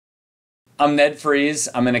I'm Ned Freeze.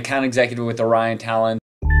 I'm an account executive with Orion Talent.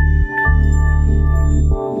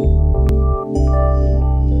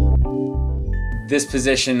 This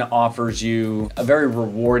position offers you a very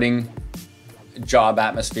rewarding job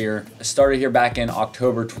atmosphere. I started here back in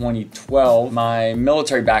October 2012. My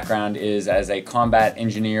military background is as a combat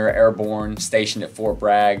engineer, airborne, stationed at Fort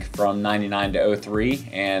Bragg from '99 to '03.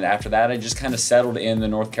 And after that, I just kind of settled in the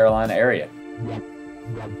North Carolina area.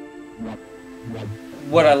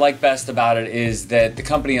 What I like best about it is that the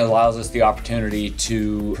company allows us the opportunity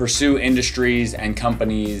to pursue industries and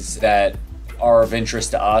companies that are of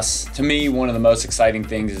interest to us. To me, one of the most exciting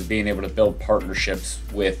things is being able to build partnerships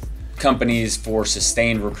with companies for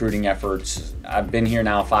sustained recruiting efforts. I've been here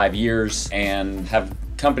now 5 years and have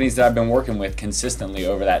companies that I've been working with consistently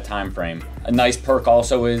over that time frame. A nice perk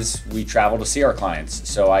also is we travel to see our clients.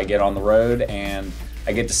 So I get on the road and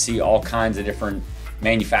I get to see all kinds of different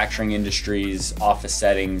manufacturing industries, office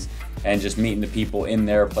settings, and just meeting the people in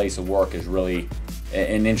their place of work is really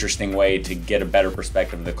an interesting way to get a better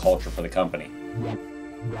perspective of the culture for the company.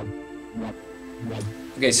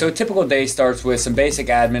 Okay, so a typical day starts with some basic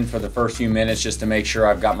admin for the first few minutes just to make sure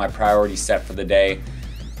I've got my priorities set for the day.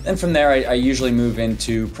 Then from there, I usually move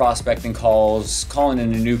into prospecting calls, calling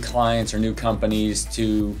into new clients or new companies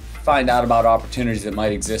to find out about opportunities that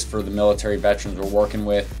might exist for the military veterans we're working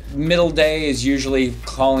with. Middle day is usually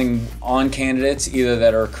calling on candidates, either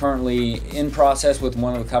that are currently in process with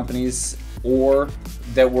one of the companies or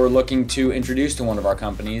that we're looking to introduce to one of our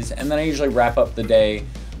companies. And then I usually wrap up the day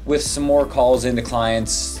with some more calls into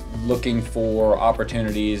clients looking for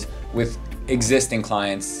opportunities with existing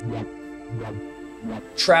clients.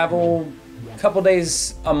 Travel a couple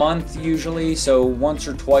days a month usually, so once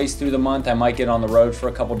or twice through the month I might get on the road for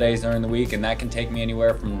a couple days during the week, and that can take me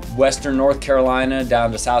anywhere from western North Carolina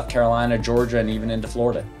down to South Carolina, Georgia, and even into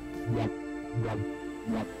Florida.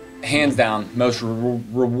 Hands down, most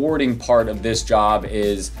rewarding part of this job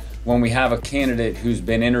is when we have a candidate who's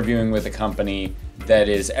been interviewing with a company that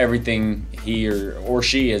is everything he or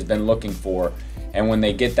she has been looking for, and when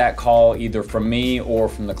they get that call either from me or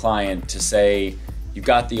from the client to say, "You've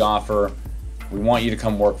got the offer, we want you to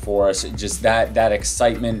come work for us," just that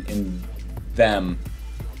excitement in them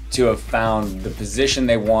to have found the position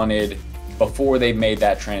they wanted before they made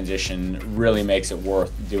that transition really makes it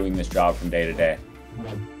worth doing this job from day to day.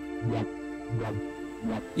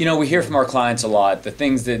 You know, we hear from our clients a lot, the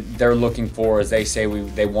things that they're looking for as they say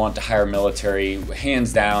they want to hire military,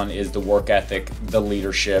 hands down, is the work ethic, the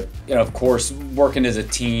leadership. You know, of course, working as a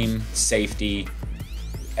team, safety,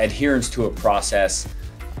 adherence to a process.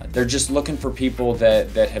 They're just looking for people that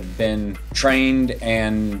have been trained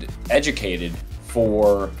and educated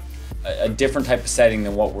for a different type of setting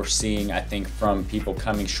than what we're seeing, I think, from people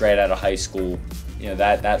coming straight out of high school. You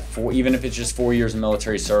know, even if it's just 4 years of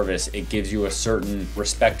military service, it gives you a certain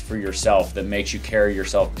respect for yourself that makes you carry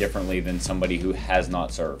yourself differently than somebody who has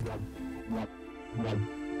not served.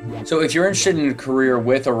 So if you're interested in a career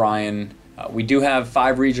with Orion, we do have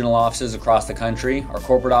 5 regional offices across the country. Our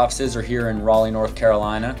corporate offices are here in Raleigh, North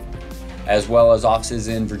Carolina, as well as offices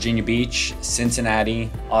in Virginia Beach,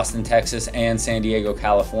 Cincinnati, Austin, Texas, and San Diego,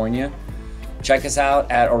 California. Check us out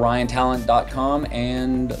at oriontalent.com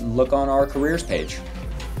and look on our careers page.